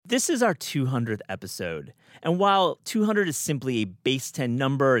This is our 200th episode. And while 200 is simply a base 10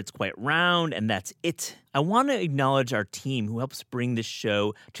 number, it's quite round, and that's it. I want to acknowledge our team who helps bring this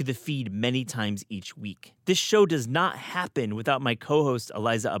show to the feed many times each week. This show does not happen without my co-host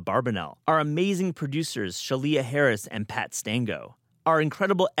Eliza Abarbanel, our amazing producers Shalia Harris and Pat Stango, our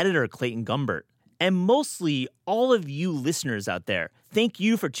incredible editor Clayton Gumbert, and mostly all of you listeners out there. Thank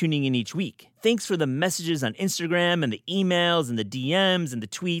you for tuning in each week. Thanks for the messages on Instagram and the emails and the DMs and the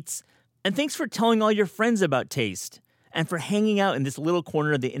tweets. And thanks for telling all your friends about Taste and for hanging out in this little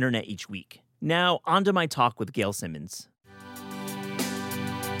corner of the internet each week. Now, on to my talk with Gail Simmons.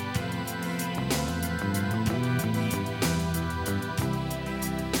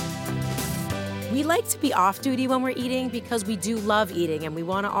 We like to be off-duty when we're eating because we do love eating and we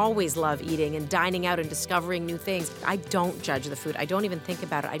want to always love eating and dining out and discovering new things. I don't judge the food. I don't even think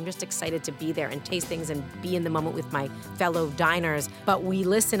about it. I'm just excited to be there and taste things and be in the moment with my fellow diners. But we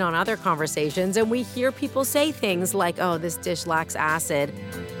listen on other conversations and we hear people say things like, oh, this dish lacks acid.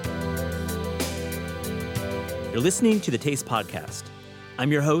 You're listening to the Taste Podcast.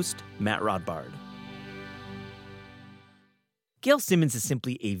 I'm your host, Matt Rodbard. Gail Simmons is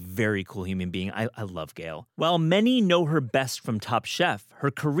simply a very cool human being. I love Gail. While many know her best from Top Chef,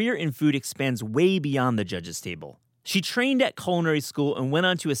 her career in food expands way beyond the judges' table. She trained at culinary school and went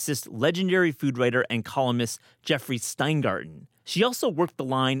on to assist legendary food writer and columnist Jeffrey Steingarten. She also worked the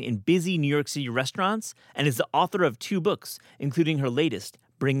line in busy New York City restaurants and is the author of 2 books, including her latest,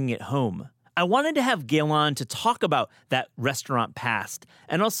 Bringing It Home. I wanted to have Gail on to talk about that restaurant past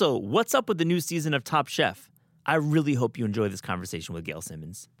and also what's up with the new season of Top Chef. I really hope you enjoy this conversation with Gail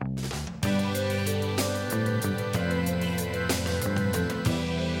Simmons.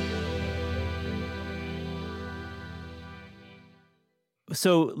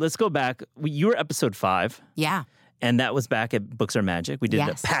 So let's go back. You were episode 5. Yeah. And that was back at Books Are Magic. We did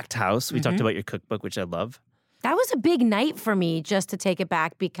Yes. the packed house. We talked about your cookbook, which I love. That was a big night for me, just to take it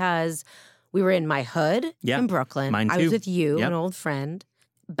back, because we were in my hood in Brooklyn. Mine too. I was with you, Yep. an old friend.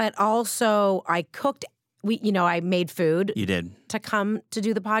 But also I cooked. I made food. You did. To come to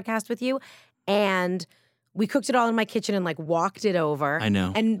do the podcast with you. And we cooked it all in my kitchen and walked it over. I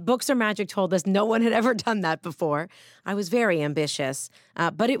know. And Books Are Magic told us no one had ever done that before. I was very ambitious,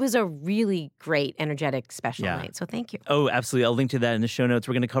 but it was a really great, energetic special night. So thank you. Oh, absolutely. I'll link to that in the show notes.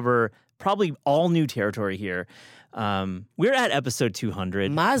 We're going to cover probably all new territory here. We're at episode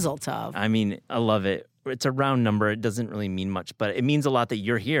 200. Mazel tov. I mean, I love it. It's a round number. It doesn't really mean much, but it means a lot that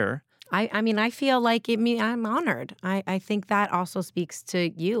you're here. I feel like I'm honored. I think that also speaks to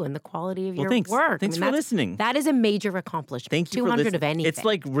you and the quality of your work. Thanks for listening. That is a major accomplishment. Thank you 200 for listening. of anything. It's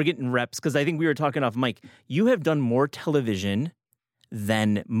like we're getting reps, because I think we were talking off mic. You have done more television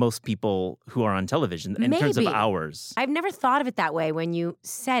than most people who are on television in terms of hours. I've never thought of it that way when you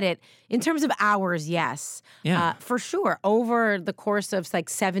said it. In terms of hours, yes. Yeah. For sure. Over the course of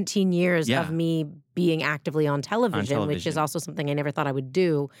 17 years of me being actively on television, which is also something I never thought I would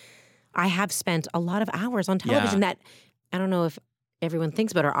do, I have spent a lot of hours on television that I don't know if everyone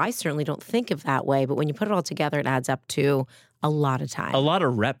thinks about, or I certainly don't think of that way, but when you put it all together, it adds up to a lot of time. A lot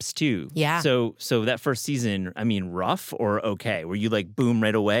of reps, too. Yeah. So that first season, rough or okay? Were you boom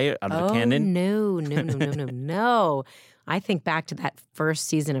right away out of the cannon? No. I think back to that first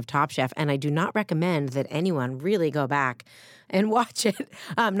season of Top Chef, and I do not recommend that anyone really go back and watch it.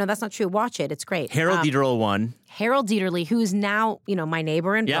 No, that's not true. Watch it. It's great. Harold Dieterle won. Harold Dieterle, who's now, my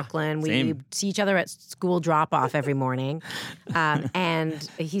neighbor in Brooklyn. We see each other at school drop-off every morning. And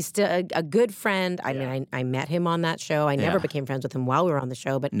he's still a good friend. I met him on that show. I never became friends with him while we were on the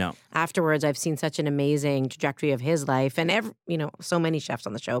show. But afterwards, I've seen such an amazing trajectory of his life. And, so many chefs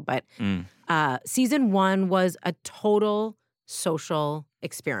on the show. But season 1 was a total social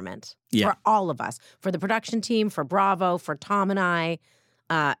experiment for all of us, for the production team, for Bravo, for Tom and I.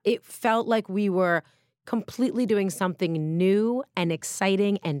 It felt like we were completely doing something new and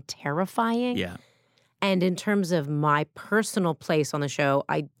exciting and terrifying. Yeah. And in terms of my personal place on the show,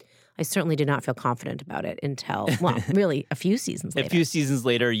 I certainly did not feel confident about it until, really a few seasons later. A few seasons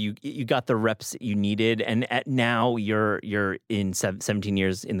later, you got the reps that you needed, and now you're in 17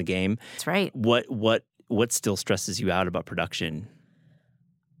 years in the game. That's right. What still stresses you out about production?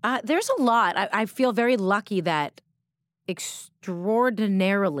 There's a lot. I feel very lucky that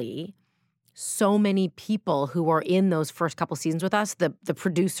extraordinarily so many people who were in those first couple seasons with us, the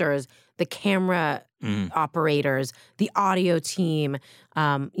producers, the camera operators, the audio team,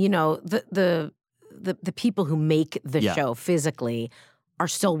 the people who make the show physically are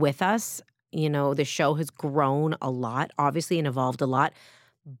still with us. The show has grown a lot, obviously, and evolved a lot.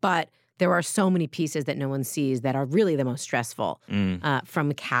 But there are so many pieces that no one sees that are really the most stressful.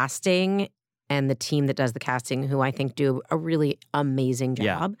 From casting and the team that does the casting, who I think do a really amazing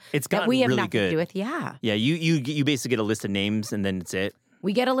job. It's gotten that we have really nothing good. to do with. Yeah. Yeah, you basically get a list of names and then it's it.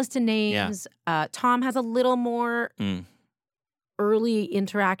 We get a list of names. Tom has a little more early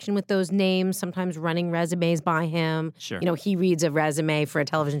interaction with those names, sometimes running resumes by him. Sure. He reads a resume for a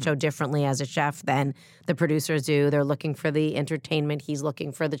television show differently as a chef than the producers do. They're looking for the entertainment. He's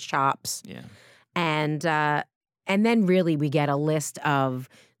looking for the chops. Yeah. And then really we get a list of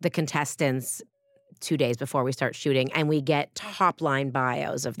the contestants 2 days before we start shooting, and we get top-line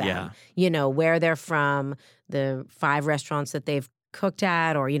bios of them. Where they're from, the 5 restaurants that they've cooked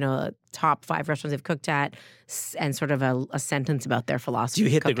at, or, top 5 restaurants they've cooked at, and sort of a sentence about their philosophy. Do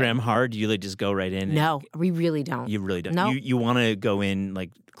you hit the gram hard? Do you just go right in? No, we really don't. You really don't? No. You want to go in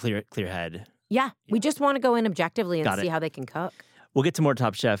clear head? Yeah, we just want to go in objectively and see how they can cook. We'll get to more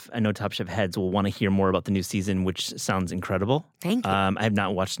Top Chef. I know Top Chef heads will want to hear more about the new season, which sounds incredible. Thank you. I have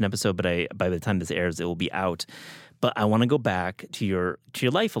not watched an episode, but by the time this airs, it will be out. But I want to go back to your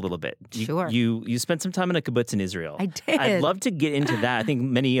life a little bit. Sure. You spent some time in a kibbutz in Israel. I did. I'd love to get into that. I think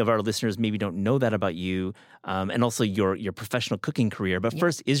many of our listeners maybe don't know that about you, and also your professional cooking career. But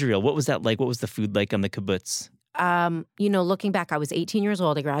first, Israel. What was that like? What was the food like on the kibbutz? Looking back, I was 18 years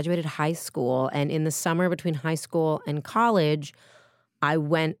old. I graduated high school, and in the summer between high school and college, I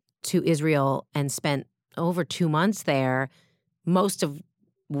went to Israel and spent over 2 months there, most of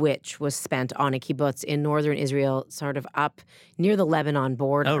which was spent on a kibbutz in northern Israel, sort of up near the Lebanon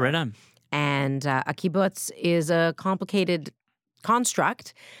border. Oh, right on. And a kibbutz is a complicated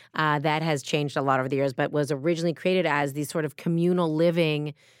construct that has changed a lot over the years, but was originally created as these sort of communal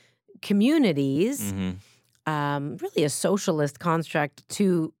living communities, really a socialist construct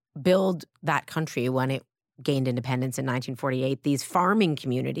to build that country when it gained independence in 1948, these farming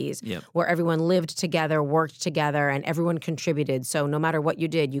communities where everyone lived together, worked together, and everyone contributed. So no matter what you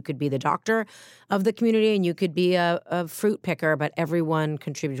did, you could be the doctor of the community and you could be a fruit picker, but everyone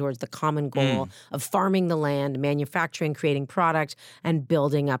contributed towards the common goal of farming the land, manufacturing, creating product, and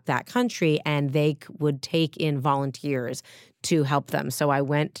building up that country. And they would take in volunteers to help them. So I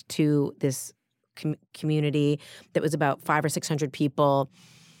went to this community that was about 500 or 600 people.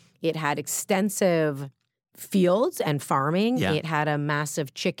 It had extensive fields and farming. Yeah. It had a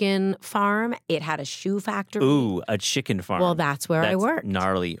massive chicken farm. It had a shoe factory. Ooh, a chicken farm. Well, that's where I worked.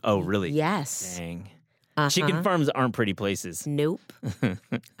 Gnarly. Oh, really? Yes. Dang. Chicken farms aren't pretty places. Nope.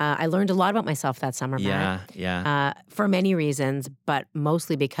 I learned a lot about myself that summer, Matt. Yeah. For many reasons, but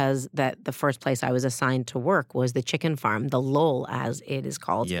mostly because the first place I was assigned to work was the chicken farm, the lol, as it is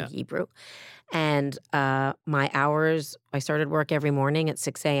called in Hebrew. And my hours, I started work every morning at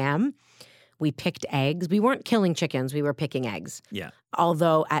 6 a.m. We picked eggs. We weren't killing chickens. We were picking eggs. Yeah.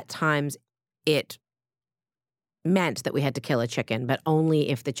 Although at times it meant that we had to kill a chicken, but only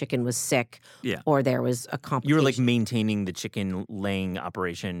if the chicken was sick or there was a complication. You were like maintaining the chicken laying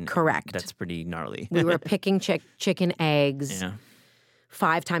operation. Correct. That's pretty gnarly. We were picking chicken eggs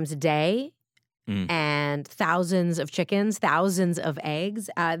 5 times a day and thousands of chickens, thousands of eggs.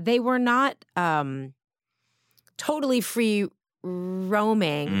 They were not totally free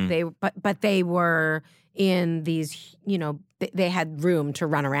roaming. But they were in these, they had room to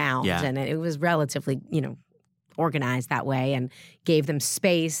run around and it was relatively, organized that way and gave them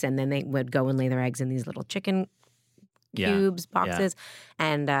space, and then they would go and lay their eggs in these little chicken cubes, boxes.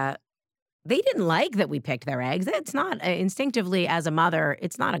 And they didn't like that we picked their eggs. It's not, instinctively as a mother,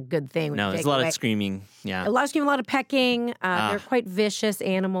 it's not a good thing. No, there's a lot of screaming. Yeah. A lot of screaming, a lot of pecking. They're quite vicious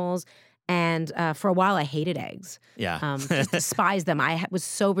animals. And for a while, I hated eggs. Yeah. Just despised them. I was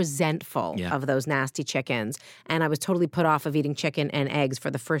so resentful of those nasty chickens. And I was totally put off of eating chicken and eggs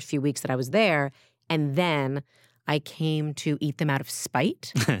for the first few weeks that I was there. And then I came to eat them out of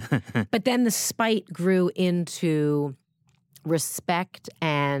spite. But then the spite grew into respect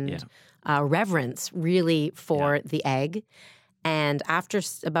and reverence, really, for the egg. And after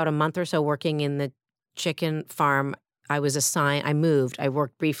about a month or so working in the chicken farm, I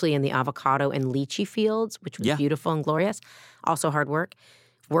worked briefly in the avocado and lychee fields, which was beautiful and glorious. Also hard work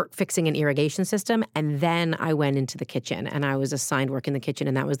fixing an irrigation system. And then I went into the kitchen and I was assigned work in the kitchen.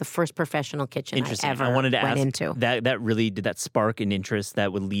 And that was the first professional kitchen I ever wanted to went ask, into. That really, did that spark an interest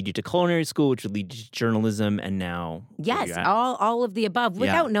that would lead you to culinary school, which would lead you to journalism, and now? Yes, all of the above.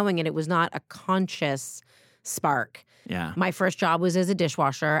 Without knowing it, it was not a conscious spark. Yeah. My first job was as a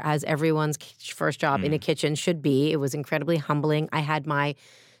dishwasher, as everyone's first job in a kitchen should be. It was incredibly humbling. I had my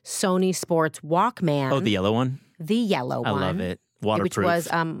Sony Sports Walkman. Oh, the yellow one? The yellow one. I love it. Waterproof. Which was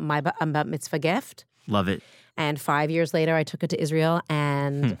my bat mitzvah gift. Love it. And 5 years later, I took it to Israel,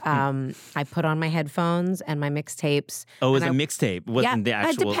 and I put on my headphones and my mixtapes. Oh, it was a mixtape? Wasn't the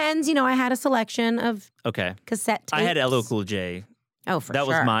actual... It depends. You know, I had a selection of cassette tapes. I had LL Cool J. Oh, for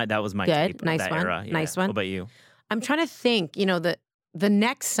sure. That was my Good. tape. Nice that one. Era. Yeah. Nice one. What about you? I'm trying to think, you know, the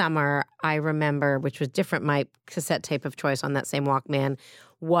next summer I remember, which was different, my cassette tape of choice on that same Walkman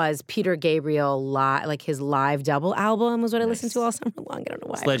was Peter Gabriel, his live double album was what I listened to all summer long. I don't know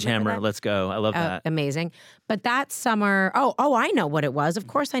why. Sledgehammer, let's go. I love that. Amazing. But that summer, I know what it was. Of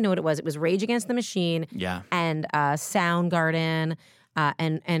course I know what it was. It was Rage Against the Machine. Yeah. And Soundgarden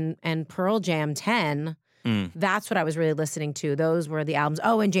and Pearl Jam 10. That's what I was really listening to. Those were the albums.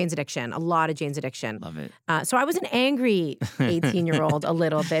 Oh, and Jane's Addiction. A lot of Jane's Addiction. Love it. So I was an angry 18-year-old a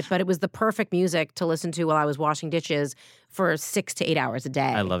little bit, but it was the perfect music to listen to while I was washing dishes for 6 to 8 hours a day.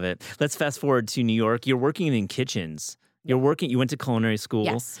 I love it. Let's fast forward to New York. You're working in kitchens. You went to culinary school.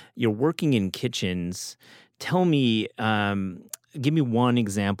 Yes. You're working in kitchens. Tell me, give me one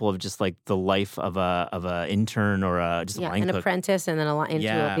example of just like the life of a intern or a line cook. An apprentice and then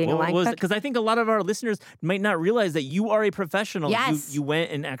being a line cook. Because I think a lot of our listeners might not realize that you are a professional. Yes. You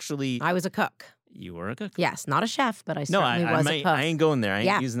went and actually... I was a cook. You were a cook? Yes, not a chef, but I certainly was a cook. I ain't going there. I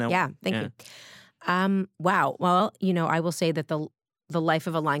ain't using that one. Yeah, thank you. Wow. Well, you know, I will say that the life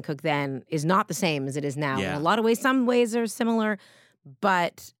of a line cook then is not the same as it is now. Yeah. In a lot of ways, some ways are similar,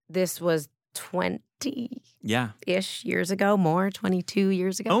 but this was 20-ish years ago, 22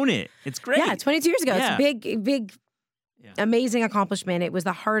 years ago. Own it. It's great. Yeah, 22 years ago. Yeah. It's a big, amazing accomplishment. It was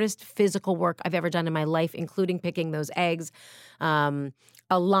the hardest physical work I've ever done in my life, including picking those eggs.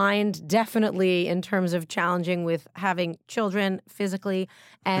 Aligned definitely in terms of challenging with having children physically.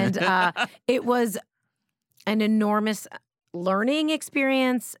 And it was an enormous learning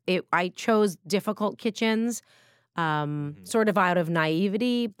experience. I chose difficult kitchens. Sort of out of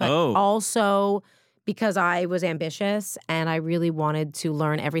naivety, but also because I was ambitious and I really wanted to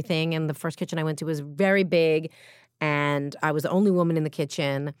learn everything. And the first kitchen I went to was very big, and I was the only woman in the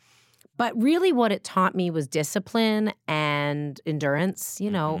kitchen. But really what it taught me was discipline and endurance. You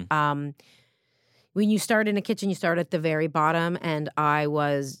know, when you start in a kitchen, you start at the very bottom, and I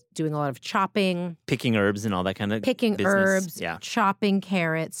was doing a lot of chopping. Picking herbs and all that kind of business. Herbs, chopping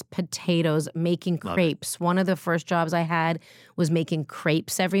carrots, potatoes, making crepes. One of the first jobs I had was making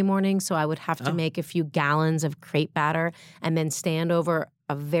crepes every morning, so I would have to make a few gallons of crepe batter and then stand over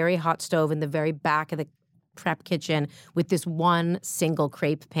a very hot stove in the very back of the prep kitchen with this one single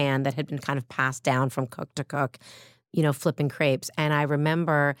crepe pan that had been kind of passed down from cook to cook, you know, flipping crepes. And I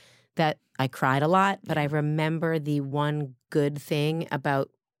remember that I cried a lot, but I remember the one good thing about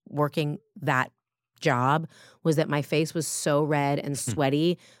working that job was that my face was so red and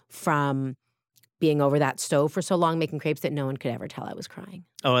sweaty from being over that stove for so long making crepes that no one could ever tell I was crying.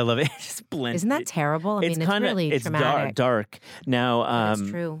 Oh, I love it. Just blend. Isn't that terrible? I mean, it's really traumatic. It's dark. Now, that's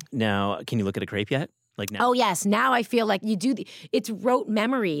true. Now, can you look at a crepe yet? Like now? Oh, yes. Now I feel like you do. It's rote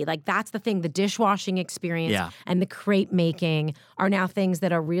memory. Like that's the thing. The dishwashing experience and the crepe making are now things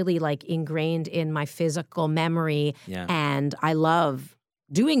that are really like ingrained in my physical memory. Yeah. And I love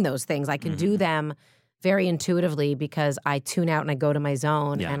doing those things. I can do them very intuitively because I tune out and I go to my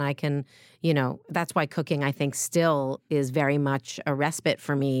zone and I can, you know, that's why cooking, I think, still is very much a respite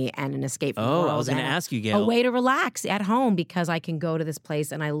for me and an escape from the world. I was going to ask you, Gail. A way to relax at home because I can go to this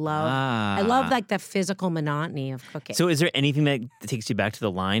place and I love like the physical monotony of cooking. So is there anything that takes you back to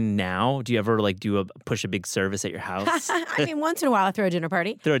the line now? Do you ever like push a big service at your house? I mean, once in a while I throw a dinner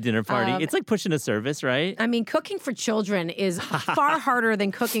party. Throw a dinner party. It's like pushing a service, right? I mean, cooking for children is far harder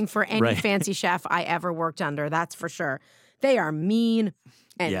than cooking for any fancy chef I ever worked under. That's for sure. They are mean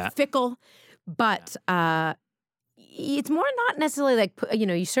and fickle, but it's more not necessarily like, you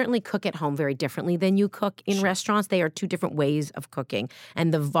know, you certainly cook at home very differently than you cook in restaurants. They are two different ways of cooking,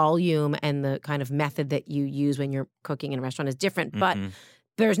 and the volume and the kind of method that you use when you're cooking in a restaurant is different. But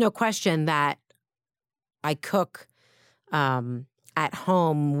there's no question that I cook at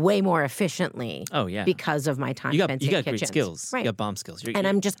home way more efficiently. Oh, yeah. Because of my time spent in kitchens. You got great skills. Right. You got bomb skills. And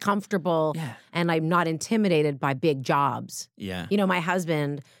I'm just comfortable and I'm not intimidated by big jobs. Yeah. You know, my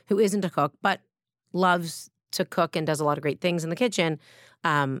husband, who isn't a cook, but loves to cook and does a lot of great things in the kitchen,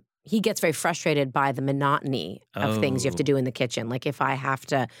 he gets very frustrated by the monotony of things you have to do in the kitchen. Like if I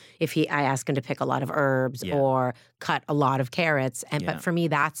ask him to pick a lot of herbs or cut a lot of carrots. But for me,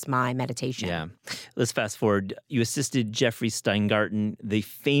 that's my meditation. Yeah. Let's fast forward. You assisted Jeffrey Steingarten, the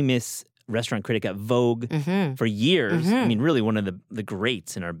famous restaurant critic at Vogue for years. I mean, really one of the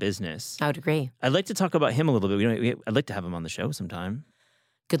greats in our business. I would agree. I'd like to talk about him a little bit. I'd like to have him on the show sometime.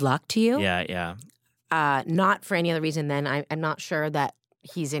 Good luck to you. Yeah. Not for any other reason than I'm not sure that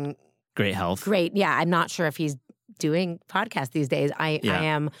he's in Great health. Great. Yeah. I'm not sure if he's doing podcasts these days. I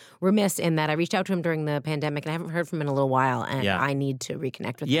am remiss in that I reached out to him during the pandemic and I haven't heard from him in a little while, and I need to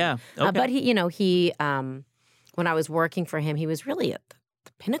reconnect with him. Yeah. Okay. But he when I was working for him, he was really at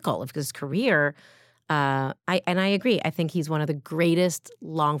the pinnacle of his career. I agree. I think he's one of the greatest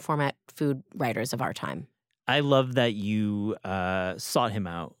long format food writers of our time. I love that you sought him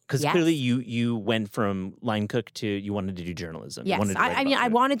out because clearly you went from line cook to you wanted to do journalism. Yes, I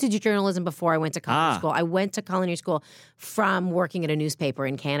wanted to do journalism before I went to culinary school. I went to culinary school from working at a newspaper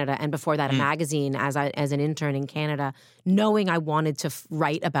in Canada, and before that, a magazine as an intern in Canada, knowing I wanted to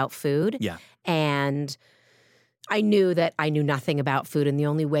write about food. Yeah, and I knew that I knew nothing about food, and the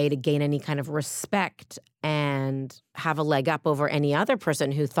only way to gain any kind of respect and have a leg up over any other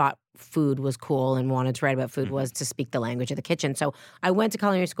person who thought food was cool and wanted to write about food was to speak the language of the kitchen. So I went to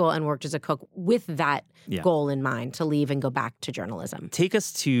culinary school and worked as a cook with that goal in mind, to leave and go back to journalism. Take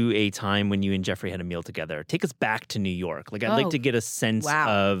us to a time when you and Jeffrey had a meal together. Take us back to New York. Like, I'd like to get a sense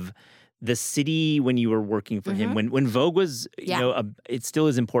of the city when you were working for him, when Vogue was, you know, it still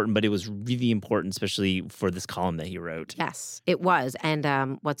is important, but it was really important, especially for this column that he wrote. Yes, it was.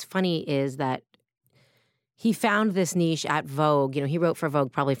 And what's funny is that he found this niche at Vogue. You know, he wrote for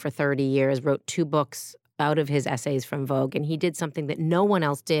Vogue probably for 30 years, wrote 2 books out of his essays from Vogue, and he did something that no one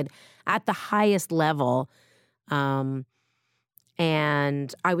else did at the highest level.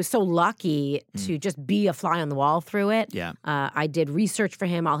 And I was so lucky to just be a fly on the wall through it. Yeah. I did research for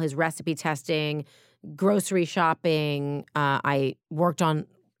him, all his recipe testing, grocery shopping. I worked on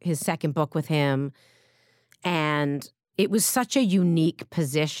his second book with him. And it was such a unique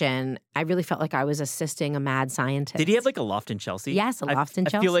position. I really felt like I was assisting a mad scientist. Did he have like a loft in Chelsea? Yes, a loft in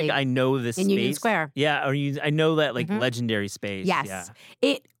Chelsea. I feel like I know this in space. Union Square. Yeah, I know that like legendary space. Yes. Yeah.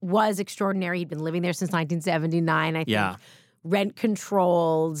 It was extraordinary. He'd been living there since 1979, I think. Yeah. Rent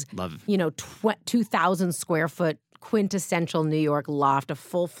controlled, 2,000 square foot quintessential New York loft, a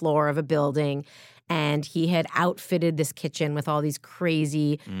full floor of a building. And he had outfitted this kitchen with all these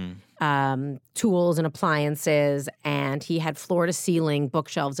crazy tools and appliances. And he had floor to ceiling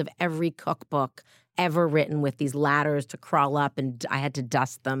bookshelves of every cookbook ever written, with these ladders to crawl up, and I had to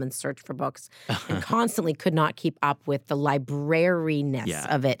dust them and search for books, and constantly could not keep up with the librariness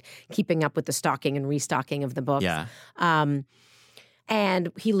of it, keeping up with the stocking and restocking of the books. Yeah.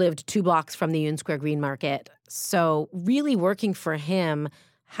 And he lived 2 blocks from the Union Square Green Market. So really working for him,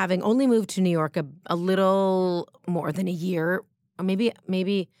 having only moved to New York a little more than a year, or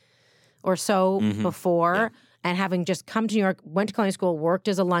maybe or so before, and having just come to New York, went to culinary school, worked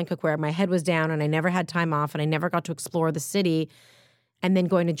as a line cook where my head was down and I never had time off and I never got to explore the city. And then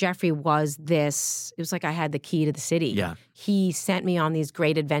going to Jeffrey it was like I had the key to the city. Yeah. He sent me on these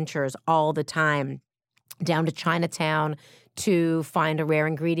great adventures all the time, down to Chinatown to find a rare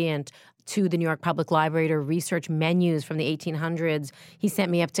ingredient, to the New York Public Library to research menus from the 1800s. He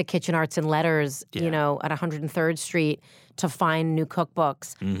sent me up to Kitchen Arts and Letters, at 103rd Street to find new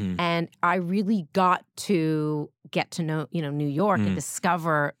cookbooks. And I really got to get to know, New York and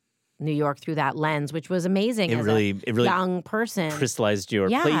discover New York through that lens, which was amazing as a young person. Crystallized your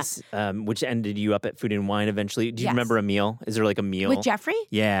place, which ended you up at Food and Wine eventually. Do you remember a meal? Is there like a meal? With Jeffrey?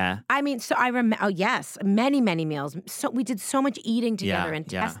 Yeah. I mean, so I remember, yes, many, many meals. So we did so much eating together and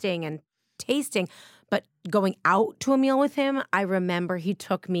testing and tasting. But going out to a meal with him, I remember he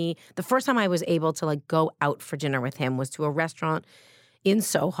took me, the first time I was able to like go out for dinner with him was to a restaurant in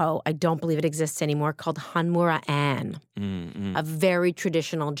Soho. I don't believe it exists anymore, called Hanmura Ann, a very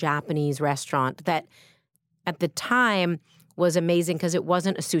traditional Japanese restaurant that at the time was amazing because it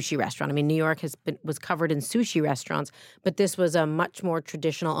wasn't a sushi restaurant. I mean, New York was covered in sushi restaurants, but this was a much more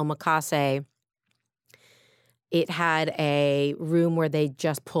traditional omakase. It had a room where they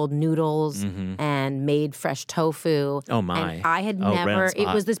just pulled noodles and made fresh tofu. Oh, my. And I had never, it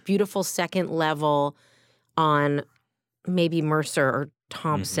was this beautiful second level on maybe Mercer or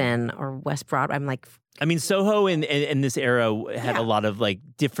Thompson or West Broadway. I'm like, I mean, Soho in this era had a lot of like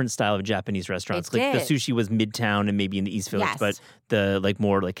different style of Japanese restaurants. It like did. the sushi was Midtown and maybe in the East Village, but the like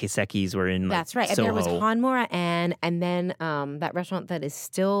more like keisekis were in like that's right. Soho. And there was Hanmura Ann, and then that restaurant that is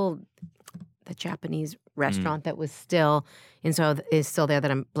still the Japanese restaurant that was still in Soho is still there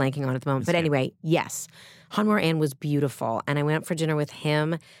that I'm blanking on at the moment. But anyway, yes, Hanmura Ann was beautiful, and I went out for dinner with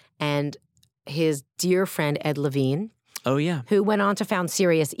him and his dear friend Ed Levine. Oh, yeah. Who went on to found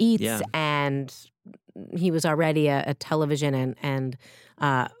Serious Eats, and he was already a television and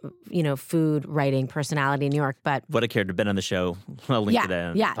food writing personality in New York. But what a character to have been on the show. I'll link to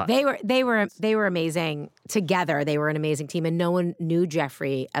that. Yeah, they were amazing together. They were an amazing team, and no one knew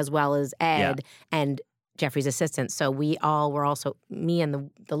Jeffrey as well as Ed. And Jeffrey's assistants. So we all were also, me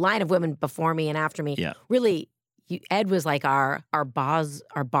and the line of women before me and after me, really, Ed was like our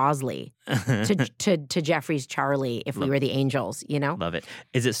Bosley to Jeffrey's Charlie if we were the angels, you know? Love it.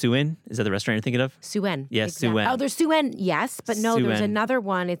 Is it Suen? Is that the restaurant you're thinking of? Suen. Yes, exactly. Suen. Oh, there's Suen, yes. But no, Suen. there's another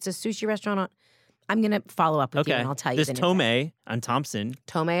one. It's a sushi restaurant. I'm going to follow up with you and I'll tell you. There's Tomei on Thompson.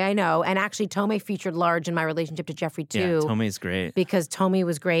 Tomei, I know. And actually, Tomei featured large in my relationship to Jeffrey, too. Yeah, Tomei's great. Because Tomei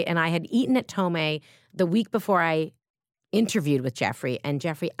was great. And I had eaten at Tomei the week before I interviewed with Jeffrey. And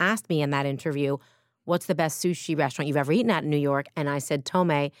Jeffrey asked me in that interview, what's the best sushi restaurant you've ever eaten at in New York? And I said,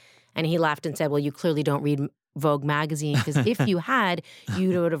 Tomei. And he laughed and said, well, you clearly don't read Vogue magazine, because if you had,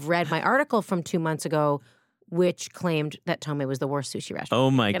 you would have read my article from 2 months ago, which claimed that Tomei was the worst sushi restaurant.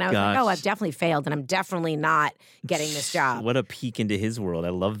 Oh, my gosh. And I was like, oh, I've definitely failed, and I'm definitely not getting this job. What a peek into his world. I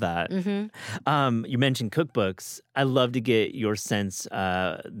love that. You mentioned cookbooks. I love to get your sense,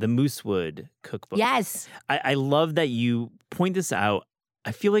 the Moosewood cookbook. Yes. I love that you point this out.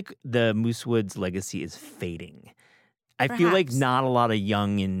 I feel like the Moosewood's legacy is fading. I feel like not a lot of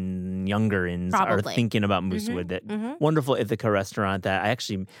youngerins are thinking about Moosewood. That wonderful Ithaca restaurant that I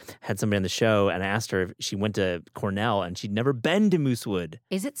actually had somebody on the show, and I asked her if she went to Cornell and she'd never been to Moosewood.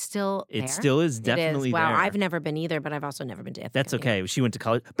 Is it still there? It still is definitely there. Wow, I've never been either, but I've also never been to Ithaca. That's okay. She went to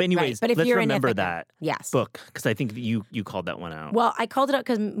college. But anyways, but if let's you're remember in Ithaca, that book, because I think that you called that one out. Well, I called it out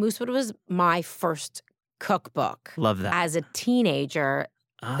because Moosewood was my first cookbook. Love that. As a teenager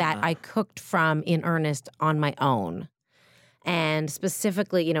that I cooked from in earnest on my own. And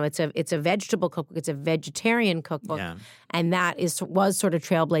specifically, you know, it's a vegetable cookbook. It's a vegetarian cookbook, and that was sort of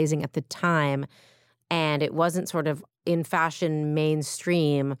trailblazing at the time, and it wasn't sort of in fashion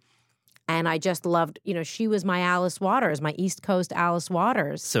mainstream. And I just loved, you know, she was my Alice Waters, my East Coast Alice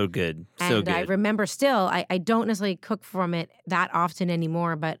Waters. So good, and I remember still, I don't necessarily cook from it that often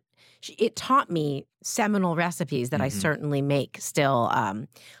anymore, but it taught me seminal recipes that I certainly make still.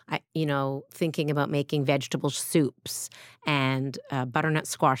 Thinking about making vegetable soups and butternut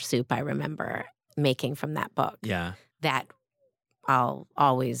squash soup, I remember making from that book. Yeah. That I'll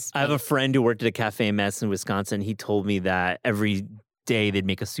always I have a friend who worked at a Cafe Mess in Wisconsin. He told me that every day they'd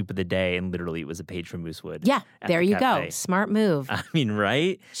make a soup of the day, and literally it was a page from Moosewood. Yeah, there you go. Smart move. I mean,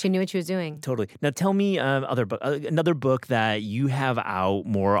 right? She knew what she was doing. Totally. Now tell me another book that you have out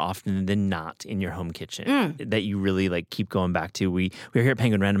more often than not in your home kitchen that you really like keep going back to. We're here at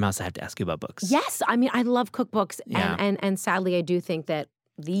Penguin Random House. I have to ask you about books. Yes, I mean I love cookbooks, and sadly I do think that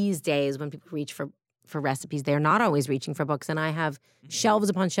these days when people reach for recipes, they're not always reaching for books, and I have shelves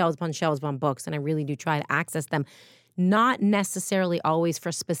upon shelves upon shelves upon books, and I really do try to access them. Not necessarily always for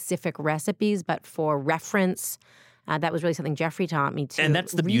specific recipes, but for reference. That was really something Jeffrey taught me too. And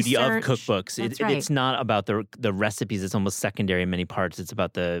that's the beauty of cookbooks. Right. It's not about the recipes. It's almost secondary in many parts. It's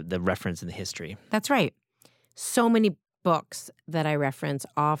about the reference and the history. That's right. So many books that I reference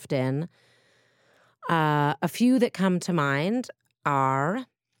often. A few that come to mind are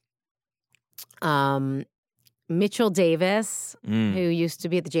Mitchell Davis, who used to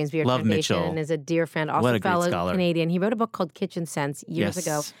be at the James Beard Foundation Mitchell. and is a dear friend, also a fellow Canadian. He wrote a book called Kitchen Sense years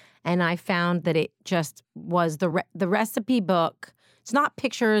ago, and I found that it just was the recipe book. It's not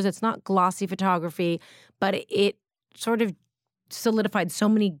pictures, it's not glossy photography, but it sort of solidified so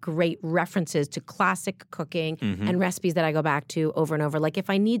many great references to classic cooking and recipes that I go back to over and over. Like if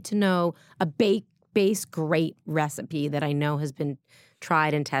I need to know a base great recipe that I know has been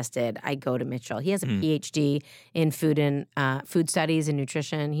tried and tested, I go to Mitchell. He has a PhD in food studies and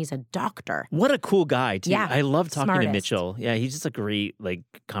nutrition. He's a doctor. What a cool guy, too. Yeah, I love talking smartest. to Mitchell. Yeah, he's just a great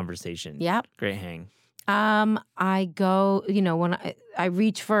conversation. Yep. Great hang. I go, when I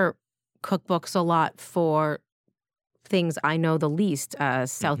reach for cookbooks a lot for things I know the least,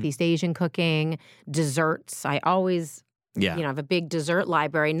 Southeast Asian cooking, desserts. I always, have a big dessert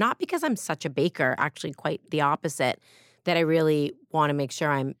library, not because I'm such a baker, actually quite the opposite, that I really want to make sure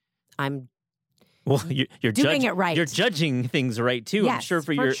I'm well, you're doing it right. You're judging things right, too. Yes, I'm sure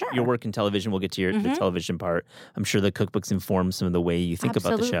for your work in television, we'll get to the television part. I'm sure the cookbooks inform some of the way you think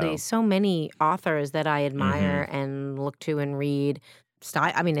about the show. Absolutely. So many authors that I admire and look to and read.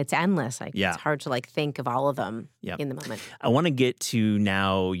 I mean, it's endless. It's hard to think of all of them in the moment. I want to get to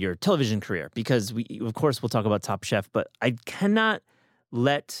now your television career because of course, we'll talk about Top Chef, but I cannot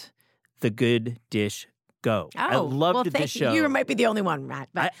let The Good Dish go. I loved this show. You might be the only one, Matt.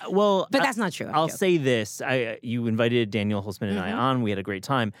 But that's not true. I'll say this. You invited Daniel Holzman and I on. We had a great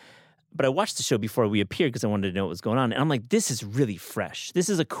time. But I watched the show before we appeared because I wanted to know what was going on. And I'm like, this is really fresh. This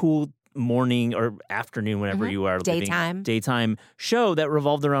is a cool morning or afternoon, whenever you are daytime show that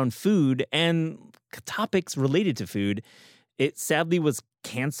revolved around food and topics related to food. It sadly was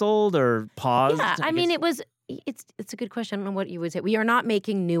canceled or paused? Yeah, I mean, it's a good question. I don't know what you would say. We are not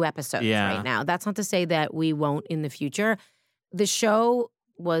making new episodes right now. That's not to say that we won't in the future. The show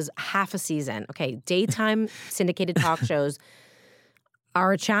was half a season. Okay, daytime syndicated talk shows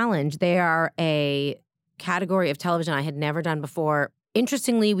are a challenge. They are a category of television I had never done before.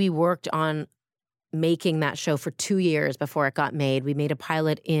 Interestingly, we worked on making that show for 2 years before it got made. We made a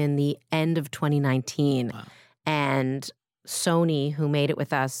pilot in the end of 2019. Wow. And Sony, who made it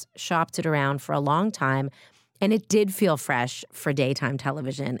with us, shopped it around for a long time. And it did feel fresh for daytime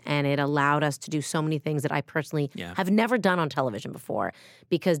television. And it allowed us to do so many things that I personally have never done on television before,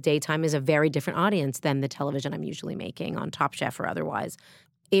 because daytime is a very different audience than the television I'm usually making on Top Chef or otherwise.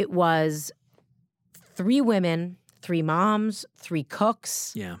 It was 3 women, 3 moms, 3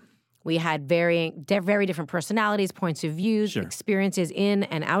 cooks. Yeah. We had very different personalities, points of views, experiences in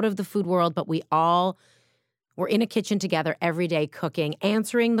and out of the food world, but we all were in a kitchen together every day cooking,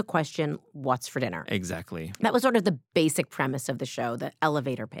 answering the question, what's for dinner? Exactly. That was sort of the basic premise of the show, the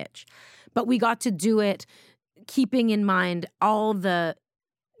elevator pitch. But we got to do it keeping in mind all the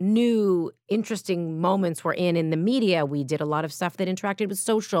new, interesting moments we're in the media. We did a lot of stuff that interacted with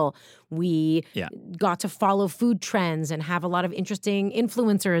social. We got to follow food trends and have a lot of interesting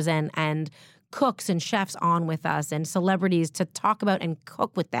influencers and cooks and chefs on with us and celebrities to talk about and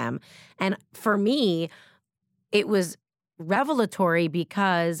cook with them. And for me, it was revelatory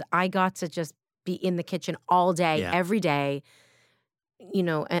because I got to just be in the kitchen all day, every day,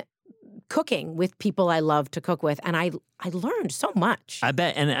 cooking with people I love to cook with. And I learned so much. I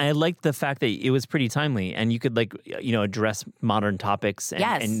bet. And I liked the fact that it was pretty timely and you could address modern topics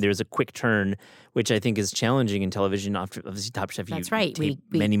and there's a quick turn, which I think is challenging in television. Obviously, Top Chef, that's right. We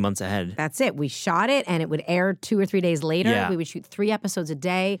many months ahead. That's it. We shot it and it would air 2 or 3 days later. Yeah. We would shoot 3 episodes a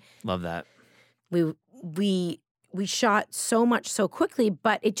day. Love that. We shot so much so quickly,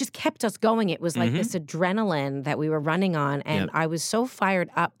 but it just kept us going. It was like this adrenaline that we were running on. And I was so fired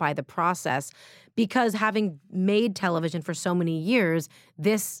up by the process because having made television for so many years,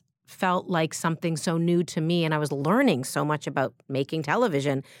 this felt like something so new to me. And I was learning so much about making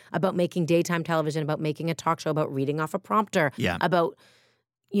television, about making daytime television, about making a talk show, about reading off a prompter, about,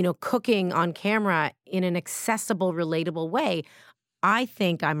 cooking on camera in an accessible, relatable way. I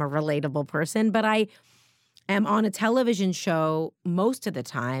think I'm a relatable person, but I am on a television show most of the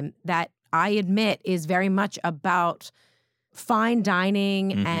time that I admit is very much about fine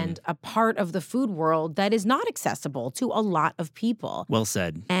dining and a part of the food world that is not accessible to a lot of people. Well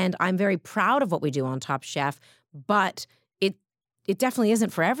said. And I'm very proud of what we do on Top Chef, but it definitely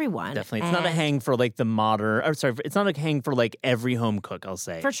isn't for everyone. Definitely. It's not a hang for it's not a hang for every home cook, I'll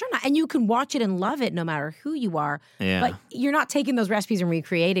say. For sure not. And you can watch it and love it no matter who you are. Yeah. But you're not taking those recipes and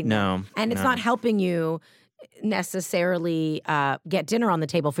recreating them. No. And it's not helping you necessarily get dinner on the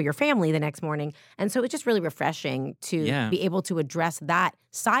table for your family the next morning. And so it's just really refreshing to be able to address that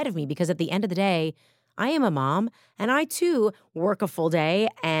side of me, because at the end of the day, I am a mom, and I too work a full day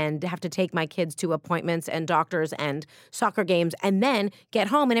and have to take my kids to appointments and doctors and soccer games, and then get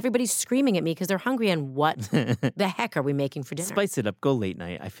home and everybody's screaming at me because they're hungry. And what the heck are we making for dinner? Spice it up. Go late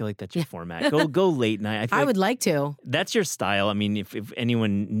night. I feel like that's your format. Go late night. I would like to. That's your style. I mean, if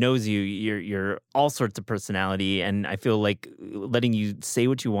anyone knows you, you're all sorts of personality, and I feel like letting you say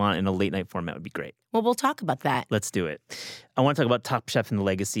what you want in a late night format would be great. Well, we'll talk about that. Let's do it. I want to talk about Top Chef and the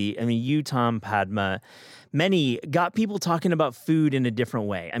legacy. I mean, you, Tom, Padma, many got people talking about food in a different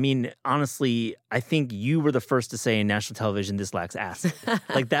way. I mean, honestly, I think you were the first to say in national television, this lacks acid.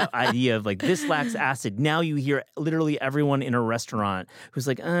 Like that idea of this lacks acid. Now you hear literally everyone in a restaurant who's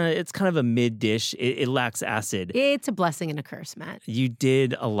like, it's kind of a mid dish. It lacks acid. It's a blessing and a curse, Matt. You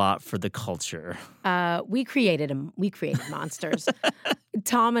did a lot for the culture. We created monsters.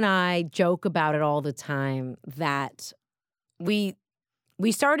 Tom and I joke about it all the time that we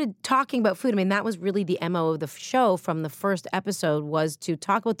started talking about food. I mean, that was really the MO of the show from the first episode, was to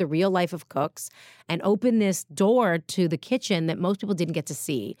talk about the real life of cooks and open this door to the kitchen that most people didn't get to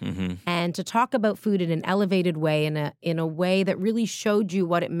see. And to talk about food in an elevated way, in a way that really showed you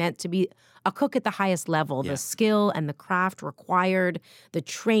what it meant to be a cook at the highest level, the skill and the craft required, the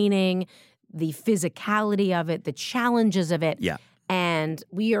training, the physicality of it, the challenges of it. Yeah. And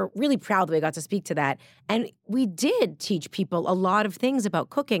we are really proud that we got to speak to that. And we did teach people a lot of things about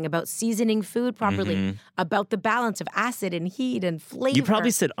cooking, about seasoning food properly, about the balance of acid and heat and flavor. You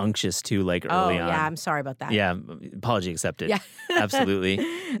probably said unctuous too, early on. Oh, yeah, I'm sorry about that. Yeah, apology accepted. Yeah. Absolutely.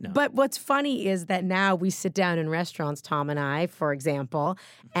 No. But what's funny is that now we sit down in restaurants, Tom and I, for example,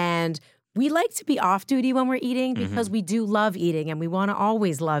 and we like to be off duty when we're eating because we do love eating and we want to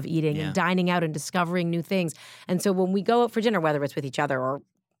always love eating and dining out and discovering new things. And so when we go out for dinner, whether it's with each other or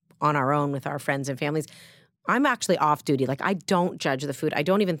on our own with our friends and families, I'm actually off duty. Like, I don't judge the food. I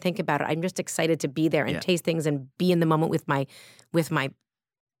don't even think about it. I'm just excited to be there and taste things and be in the moment with my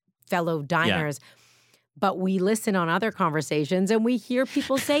fellow diners. Yeah. But we listen on other conversations and we hear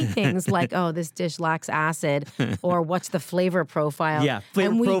people say things like, oh, this dish lacks acid, or what's the flavor profile? Yeah,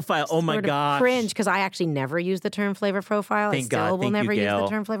 flavor profile. Oh my gosh. Cringe, because I actually never use the term flavor profile. Thank God. Will never use the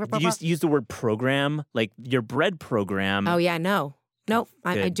term flavor profile. Did you use the word program? Like your bread program. Oh yeah, no. Nope.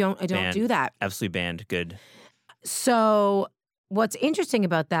 I don't do that. Absolutely banned. Good. So what's interesting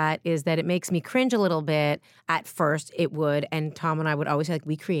about that is that it makes me cringe a little bit. At first, it would, and Tom and I would always say, like,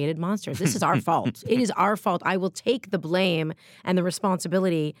 we created monsters. This is our fault. It is our fault. I will take the blame and the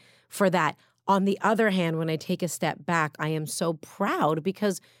responsibility for that. On the other hand, when I take a step back, I am so proud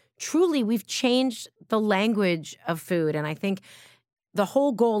because truly we've changed the language of food. And I think the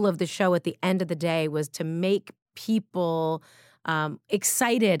whole goal of the show at the end of the day was to make people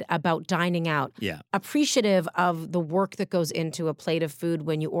excited about dining out, appreciative of the work that goes into a plate of food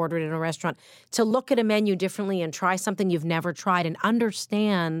when you order it in a restaurant, to look at a menu differently and try something you've never tried and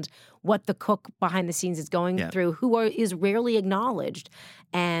understand what the cook behind the scenes is going through, is rarely acknowledged,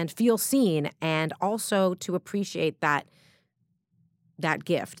 and feel seen, and also to appreciate that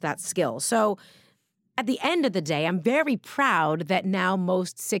gift, that skill. So at the end of the day, I'm very proud that now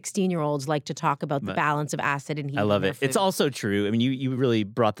most 16-year-olds like to talk about the balance of acid and heat. I love it. It's also true. I mean, you really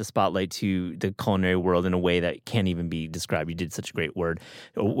brought the spotlight to the culinary world in a way that can't even be described. You did such a great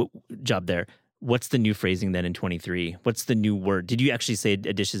job there. What's the new phrasing then in 23? What's the new word? Did you actually say a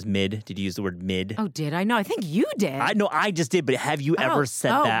dish is mid? Did you use the word mid? Oh, did I? No, I think you did. I just did, but have you ever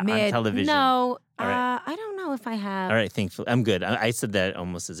said that mid. On television? No, right. I don't know if I have. All right, thankfully. I'm good. I said that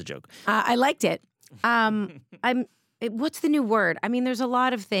almost as a joke. I liked it. What's the new word? I mean, there's a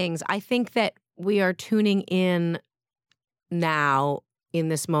lot of things. I think that we are tuning in now in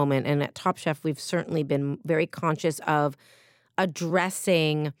this moment. And at Top Chef, we've certainly been very conscious of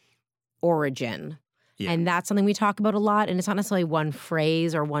addressing origin. Yeah. And that's something we talk about a lot. And it's not necessarily one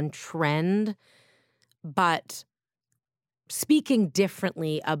phrase or one trend, but speaking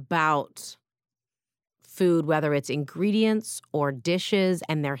differently about food, whether it's ingredients or dishes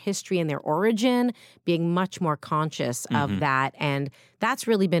and their history and their origin, being much more conscious of that. And that's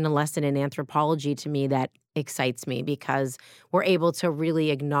really been a lesson in anthropology to me that excites me, because we're able to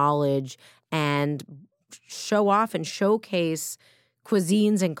really acknowledge and show off and showcase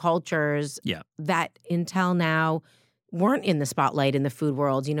cuisines and cultures that until now weren't in the spotlight in the food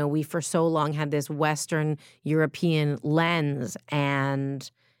world. You know, we for so long had this Western European lens, and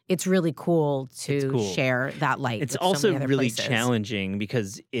it's really cool to share that light. It's also really challenging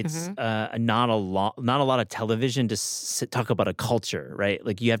because it's not a lot of television to talk about a culture, right?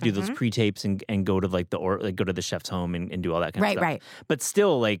 Like you have to do those pre-tapes and go to go to the chef's home and do all that kind of stuff. Right. But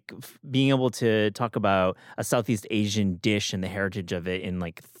still, like being able to talk about a Southeast Asian dish and the heritage of it in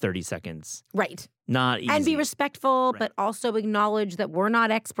like 30 seconds. Right. Not easy. And be respectful, but also acknowledge that we're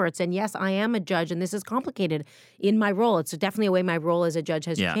not experts. And yes, I am a judge, and this is complicated in my role. It's definitely a way my role as a judge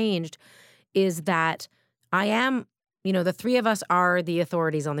has changed, is that I am, the three of us are the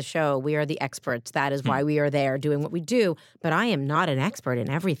authorities on the show. We are the experts. That is why we are there doing what we do. But I am not an expert in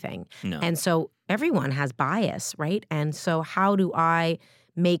everything. No. And so everyone has bias, right? And so how do I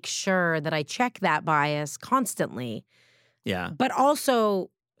make sure that I check that bias constantly? Yeah. But also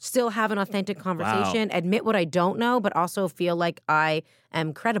still have an authentic conversation, admit what I don't know, but also feel like I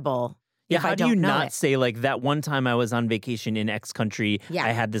am credible. Yeah, how do you not say, like, that one time I was on vacation in X country,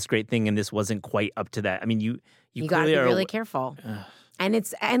 I had this great thing and this wasn't quite up to that? I mean, you got to be really careful. And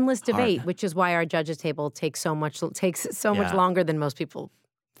it's endless debate, which is why our judges table takes so much longer than most people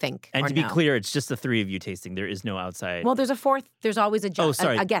think. And to be clear, it's just the three of you tasting. There is no outside. Well, there's a fourth. There's always a judge. Oh,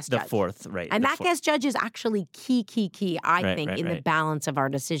 sorry, a guest judge. The fourth, right? And that guest judge is actually key. I think in the balance of our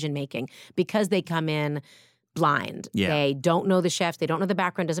decision making, because they come in blind. Yeah. They don't know the chefs. They don't know the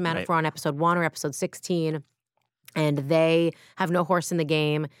background. Doesn't matter if we're on episode 1 or episode 16, and they have no horse in the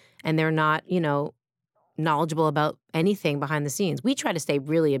game, and they're not, knowledgeable about anything behind the scenes. We try to stay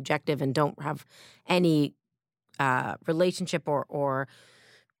really objective and don't have any relationship or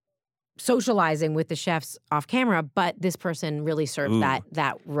socializing with the chefs off camera, but this person really serves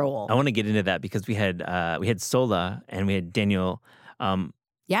that role. I want to get into that because we had Sola and we had Daniel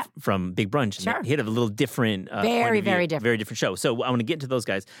from Big Brunch. Sure. He had a little different very different show. So I want to get into those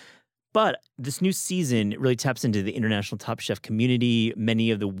guys. But this new season really taps into the international Top Chef community.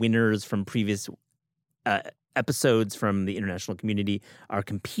 Many of the winners from previous episodes from the international community are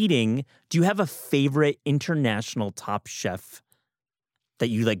competing. Do you have a favorite international Top Chef that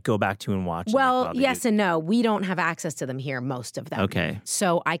you like go back to and watch? Well, and, yes and no. We don't have access to them here, most of them. Okay.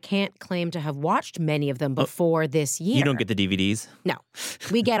 So I can't claim to have watched many of them before this year. You don't get the DVDs? No.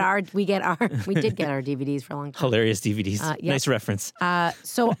 We did get our DVDs for a long time. Hilarious DVDs. Yes. Nice reference.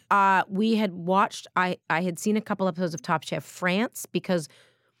 So we had watched, I had seen a couple episodes of Top Chef France because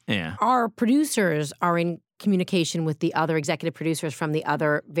our producers are in communication with the other executive producers from the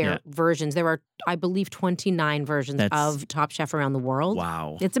other versions. There are, I believe, 29 versions of Top Chef around the world.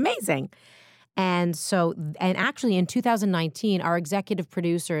 Wow. It's amazing. And actually in 2019, our executive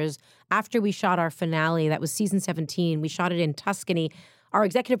producers, after we shot our finale, that was season 17, we shot it in Tuscany. Our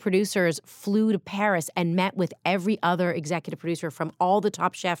executive producers flew to Paris and met with every other executive producer from all the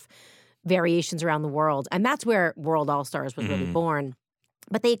Top Chef variations around the world. And that's where World All-Stars was really born.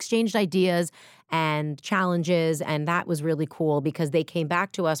 But they exchanged ideas and challenges, and that was really cool because they came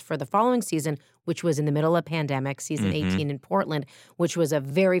back to us for the following season, which was in the middle of pandemic, season 18 in Portland, which was a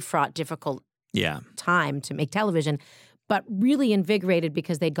very fraught, difficult time to make television, but really invigorated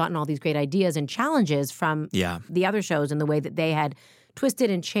because they'd gotten all these great ideas and challenges from the other shows and the way that they had twisted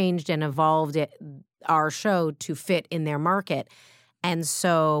and changed and evolved our show to fit in their market. And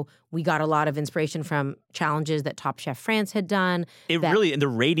so we got a lot of inspiration from challenges that Top Chef France had done. And the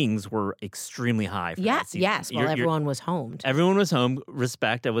ratings were extremely high for that season. Yes. Well, everyone was home. Everyone was home.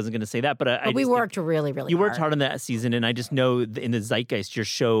 Respect. I wasn't going to say that, but we worked really, really hard. You worked hard on that season, and I just know in the zeitgeist, your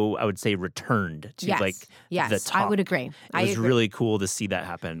show, I would say, returned to the top. I would agree. It was really cool to see that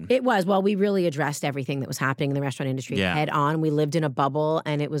happen. It was. Well, we really addressed everything that was happening in the restaurant industry head on. We lived in a bubble,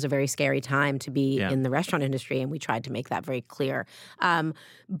 and it was a very scary time to be in the restaurant industry, and we tried to make that very clear.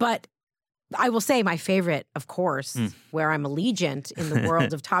 But I will say my favorite, of course, where I'm allegiant in the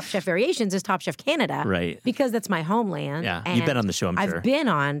world of Top Chef variations is Top Chef Canada. Right. Because that's my homeland. Yeah. You've been on the show, I'm sure. I've been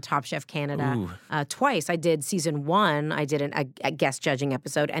on Top Chef Canada twice. I did season 1. I did a guest judging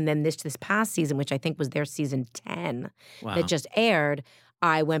episode. And then this past season, which I think was their season 10 that just aired,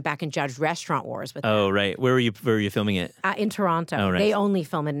 I went back and judged Restaurant Wars with them. Oh, right. Where were you filming it? In Toronto. Oh, right. They only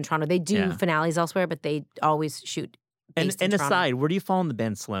film it in Toronto. They do finales elsewhere, but they always shoot And aside, where do you fall in the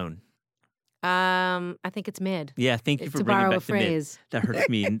band Sloan? I think it's mid. Yeah, thank you for bringing back the mid. That hurts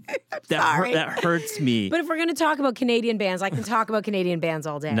me. That hurts me. But if we're going to talk about Canadian bands, I can talk about Canadian bands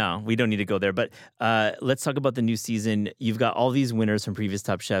all day. No, we don't need to go there. But let's talk about the new season. You've got all these winners from previous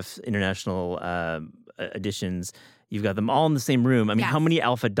Top Chef international editions. You've got them all in the same room. I mean, how many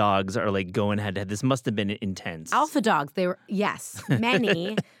alpha dogs are like going head to head? This must have been intense. Alpha dogs, they were,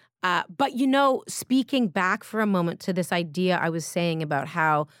 many. But, speaking back for a moment to this idea I was saying about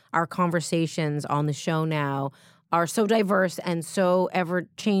how our conversations on the show now are so diverse and so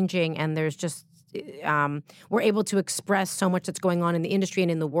ever-changing, and there's just we're able to express so much that's going on in the industry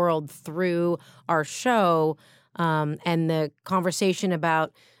and in the world through our show, and the conversation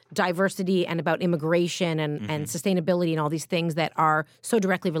about diversity and about immigration and sustainability and all these things that are so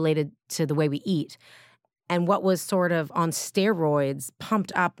directly related to the way we eat. And what was sort of on steroids,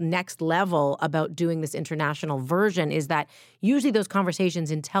 pumped up next level about doing this international version is that usually those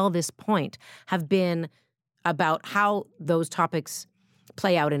conversations until this point have been about how those topics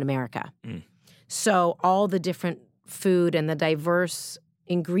play out in America. So all the different food and the diverse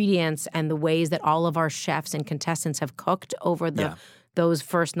ingredients and the ways that all of our chefs and contestants have cooked over those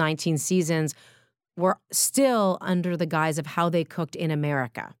first 19 seasons were still under the guise of how they cooked in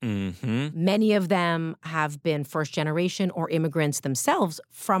America. Many of them have been first generation or immigrants themselves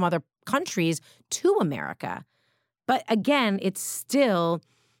from other countries to America. But again, it's still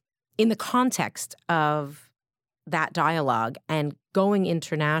in the context of that dialogue and going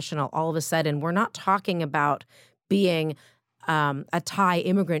international. All of a sudden, we're not talking about being a Thai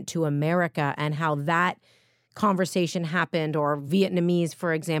immigrant to America and how that conversation happened, or Vietnamese,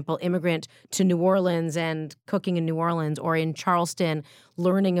 for example, immigrant to New Orleans and cooking in New Orleans, or in Charleston,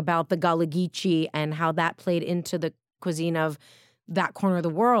 learning about the Gullah Geechee and how that played into the cuisine of that corner of the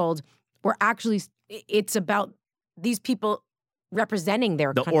world. We're actually, it's about these people representing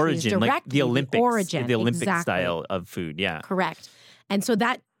their countries origin, directly. like the Olympics, the Olympic exactly. style of food, Correct. And so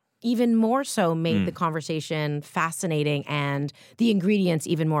that even more so made the conversation fascinating and the ingredients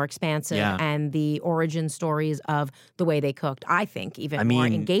even more expansive and the origin stories of the way they cooked, I think, more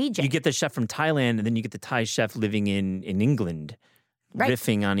engaging. You get the chef from Thailand, and then you get the Thai chef living in England,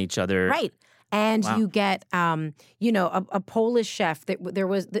 riffing on each other. Right. And you get, a Polish chef. There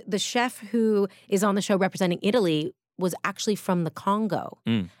was the chef who is on the show representing Italy was actually from the Congo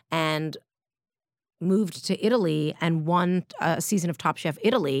and moved to Italy and won a season of Top Chef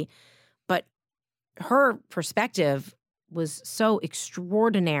Italy. But her perspective was so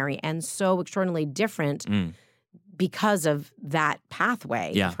extraordinary and so extraordinarily different because of that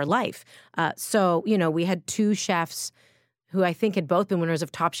pathway of her life. So, we had 2 chefs who I think had both been winners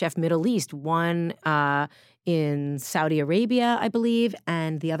of Top Chef Middle East, one in Saudi Arabia, I believe,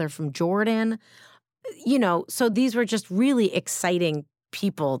 and the other from Jordan. So these were just really exciting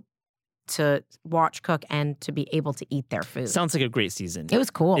people to watch cook and to be able to eat their food. Sounds like a great season. It was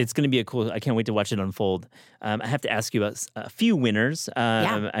cool. It's going to be I can't wait to watch it unfold. I have to ask you about a few winners.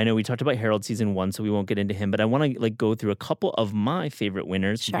 I know we talked about Harold season 1, so we won't get into him, but I want to go through a couple of my favorite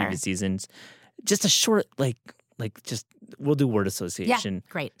winners from previous seasons. Just a short, just we'll do word association.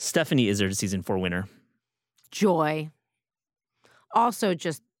 Yeah, great. Stephanie Izard, season 4 winner. Joy. Also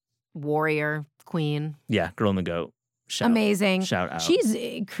just warrior, queen. Yeah, girl in the goat. Amazing. Shout out.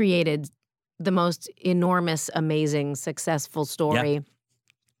 She's created the most enormous, amazing, successful story. Yeah.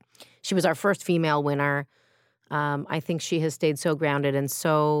 She was our first female winner. I think she has stayed so grounded and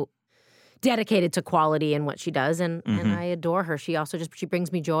so dedicated to quality in what she does, and I adore her. She also she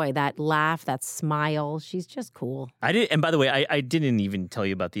brings me joy. That laugh, that smile. She's just cool. And by the way, I didn't even tell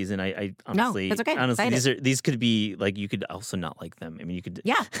you about these, and I honestly, no, that's okay. Honestly, these could be you could also not like them. I mean, you could.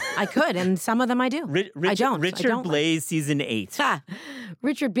 Yeah, I could, and some of them I do. I don't. Richard Blais, season 8.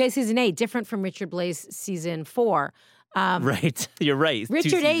 Richard Blais, season 8, different from Richard Blais, season 4. Right. You're right.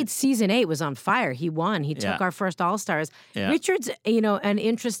 Richard season 8 was on fire. He won. He took our first All-Stars. Yeah. Richard's, an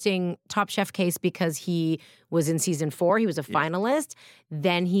interesting Top Chef case because he was in season 4. He was a finalist.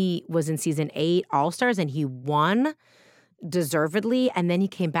 Then he was in season 8 All-Stars and he won deservedly. And then he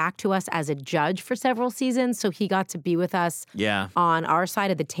came back to us as a judge for several seasons. So he got to be with us on our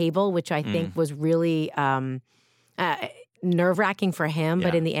side of the table, which I think was really nerve-wracking for him,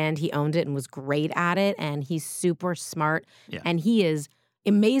 but in the end, he owned it and was great at it, and he's super smart, and he is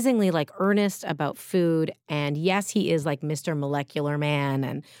amazingly, earnest about food, and yes, he is like Mr. Molecular Man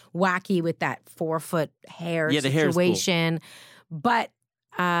and wacky with that 4-foot hair situation, but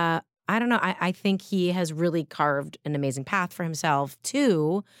I don't know, I think he has really carved an amazing path for himself,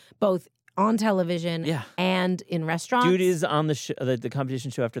 too, both on television and in restaurants. Dude is on the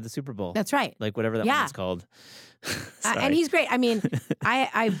competition show after the Super Bowl. That's right. Whatever that one's called. And he's great. I mean,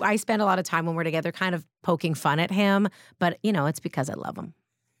 I spend a lot of time when we're together kind of poking fun at him, but, it's because I love him.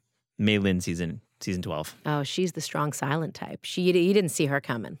 Mei Lin, season 12. Oh, she's the strong silent type. You didn't see her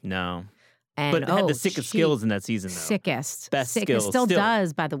coming. No. And, but had the sickest skills in that season, though. Best skills. Still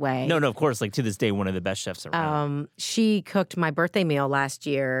does, by the way. No, of course. To this day, one of the best chefs around. She cooked my birthday meal last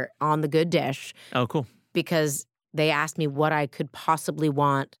year on The Good Dish. Oh, cool. Because they asked me what I could possibly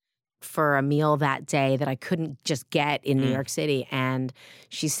want for a meal that day that I couldn't just get in New York City. And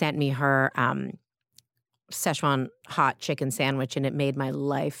she sent me her Szechuan hot chicken sandwich, and it made my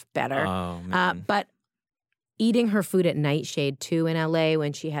life better. Oh, man. But eating her food at Nightshade, too, in LA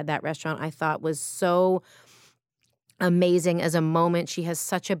when she had that restaurant, I thought was so amazing as a moment. She has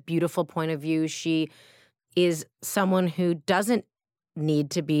such a beautiful point of view. She is someone who doesn't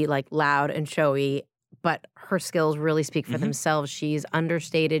need to be loud and showy, but her skills really speak for themselves. She's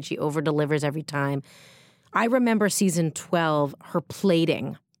understated. She over-delivers every time. I remember season 12, her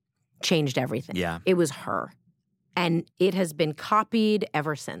plating changed everything. Yeah. It was her. And it has been copied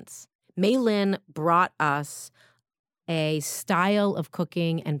ever since. Mei Lin brought us a style of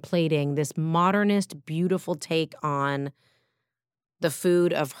cooking and plating, this modernist, beautiful take on the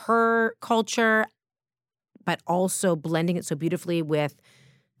food of her culture, but also blending it so beautifully with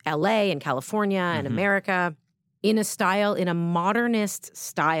LA and California and America in a modernist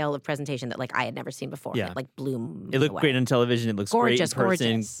style of presentation that I had never seen before. Yeah. It blew It looked away. Great on television. It looks gorgeous, great in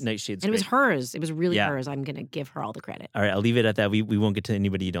person. Gorgeous. Nightshade's and it was great. hers. It was really hers. I'm going to give her all the credit. All right, I'll leave it at that. We won't get to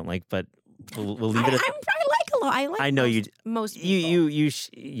anybody you don't like, but we'll leave it at that. I know most people.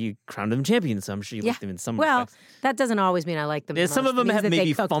 You crowned them champions, so I'm sure you like them in some respects. That doesn't always mean I like them. Some of them have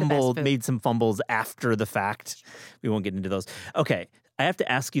maybe made some fumbles after the fact. We won't get into those. Okay. I have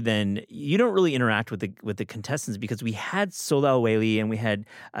to ask you then, you don't really interact with the contestants because we had Solal Whaley and we had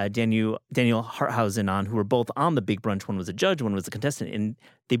Daniel Harthausen on, who were both on the Big Brunch. One was a judge, one was a contestant. And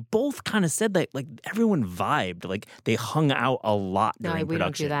they both kind of said that everyone vibed. They hung out a lot during we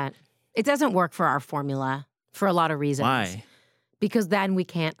production. Don't do that. It doesn't work for our formula for a lot of reasons. Why? Because then we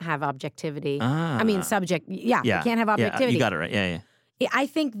can't have objectivity. I mean, subject. Yeah, we can't have objectivity. Yeah, you got it right. Yeah. I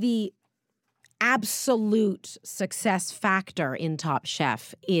think the absolute success factor in Top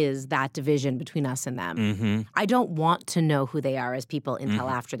Chef is that division between us and them. I don't want to know who they are as people until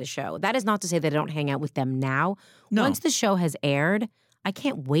after the show. That is not to say that I don't hang out with them now. No. Once the show has aired, I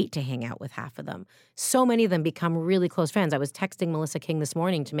can't wait to hang out with half of them. So many of them become really close friends. I was texting Melissa King this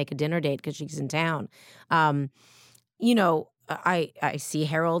morning to make a dinner date because she's in town. You know, I see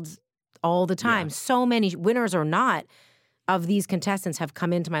Harold all the time. Yeah. So many, winners or not, of these contestants have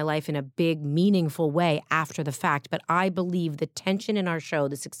come into my life in a big, meaningful way after the fact. But I believe the tension in our show,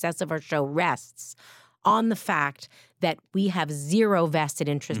 the success of our show rests on the fact that we have zero vested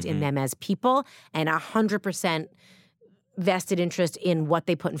interest in them as people and 100% vested interest in what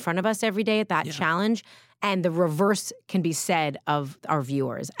they put in front of us every day at that challenge. And the reverse can be said of our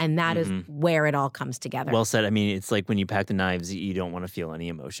viewers. And that is where it all comes together. Well said. I mean, it's like when you pack the knives, you don't want to feel any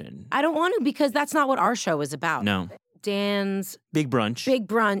emotion. I don't want to, because that's not what our show is about. No. Dan's Big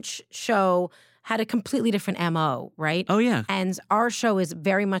Brunch show had a completely different MO, right? Oh, yeah. And our show is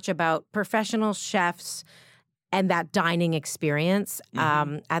very much about professional chefs and that dining experience in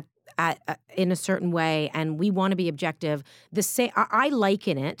a certain way. And we want to be objective. I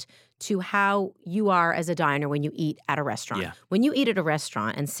liken it to how you are as a diner when you eat at a restaurant. Yeah. When you eat at a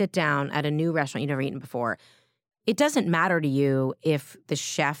restaurant and sit down at a new restaurant you've never eaten before, it doesn't matter to you if the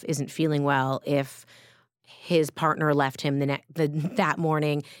chef isn't feeling well, if his partner left him that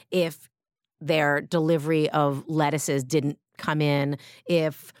morning, if their delivery of lettuces didn't come in,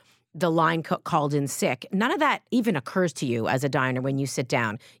 if the line cook called in sick. None of that even occurs to you as a diner when you sit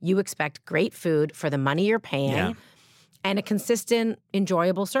down. You expect great food for the money you're paying and a consistent,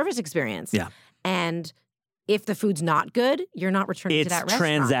 enjoyable service experience. Yeah. And if the food's not good, you're not returning to that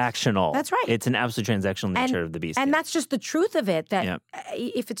restaurant. It's transactional. That's right. It's an absolute transactional nature of the beast. And that's just the truth of it, that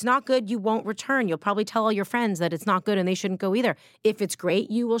if it's not good, you won't return. You'll probably tell all your friends that it's not good and they shouldn't go either. If it's great,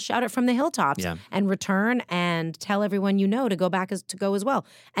 you will shout it from the hilltops and return and tell everyone you know to go back to go as well.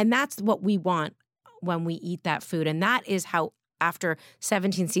 And that's what we want when we eat that food. And that is how, after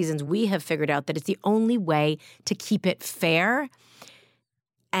 17 seasons, we have figured out that it's the only way to keep it fair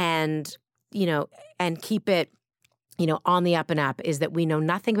and keep it, on the up and up, is that we know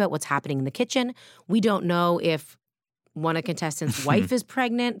nothing about what's happening in the kitchen. We don't know if one of contestants' wife is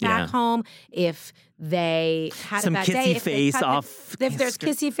pregnant back home, if they had some a bad kissy day, face off. If there's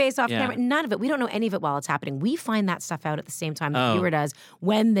kissy face off camera. None of it. We don't know any of it while it's happening. We find that stuff out at the same time the viewer does,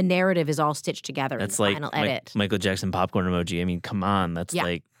 when the narrative is all stitched together in the final edit. Michael Jackson popcorn emoji. I mean, come on. That's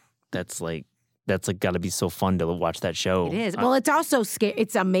got to be so fun to watch that show. It is. Well, it's also scary.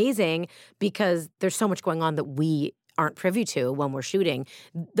 It's amazing because there's so much going on that we aren't privy to when we're shooting.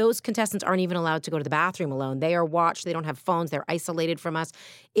 Those contestants aren't even allowed to go to the bathroom alone. They are watched. They don't have phones. They're isolated from us.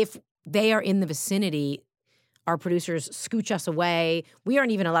 If they are in the vicinity, our producers scooch us away. We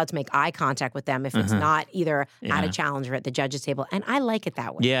aren't even allowed to make eye contact with them if it's not either at a challenge or at the judges' table. And I like it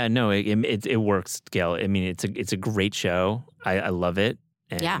that way. Yeah, no, it works, Gail. I mean, it's a great show. I love it.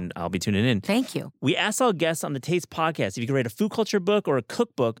 And I'll be tuning in. Thank you. We asked all guests on the Taste podcast if you could write a food culture book or a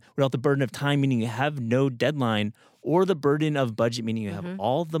cookbook without the burden of time, meaning you have no deadline, or the burden of budget, meaning you have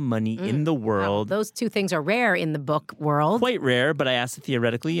all the money in the world. Well, those two things are rare in the book world. Quite rare, but I asked it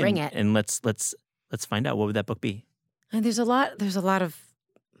theoretically. Bring it. And let's find out. What would that book be? And there's a lot of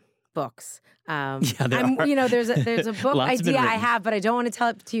books. There are. There's a book idea I have, but I don't want to tell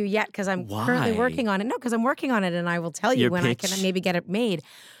it to you yet because I'm currently working on it. No, because I'm working on it, and I will tell you when pitch. I can maybe get it made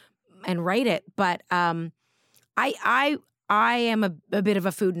and write it. But I am a bit of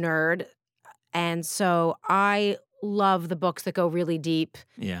a food nerd, and so I love the books that go really deep.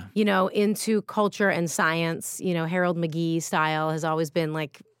 Yeah. Into culture and science. Harold McGee style has always been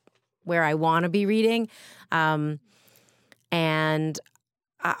like where I want to be reading, and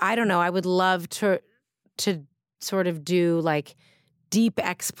I don't know. I would love to sort of do like deep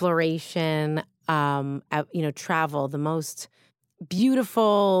exploration, travel, the most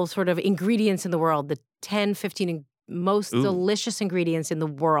beautiful sort of ingredients in the world, the 10, 15 most delicious ingredients in the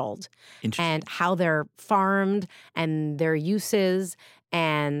world, and how they're farmed and their uses,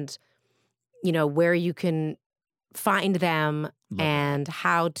 and where you can find them and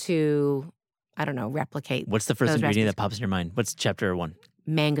how to, I don't know, replicate. What's the first ingredient that pops in your mind? What's chapter 1?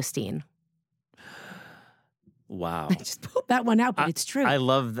 Mangosteen. Wow. I just pulled that one out, but it's true. I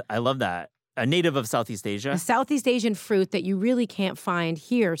love that. A native of Southeast Asia. A Southeast Asian fruit that you really can't find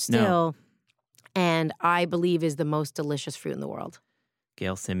here still, and I believe is the most delicious fruit in the world.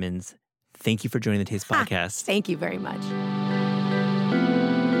 Gail Simmons, thank you for joining the Taste Podcast. Thank you very much.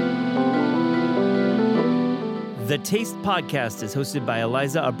 The Taste Podcast is hosted by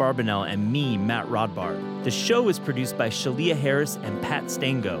Eliza Abarbanel and me, Matt Rodbard. The show is produced by Shalia Harris and Pat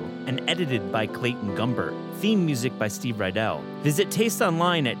Stango and edited by Clayton Gumbert. Theme music by Steve Rydell. Visit Taste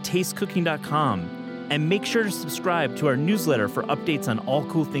online at tastecooking.com and make sure to subscribe to our newsletter for updates on all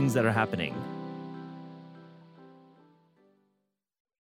cool things that are happening.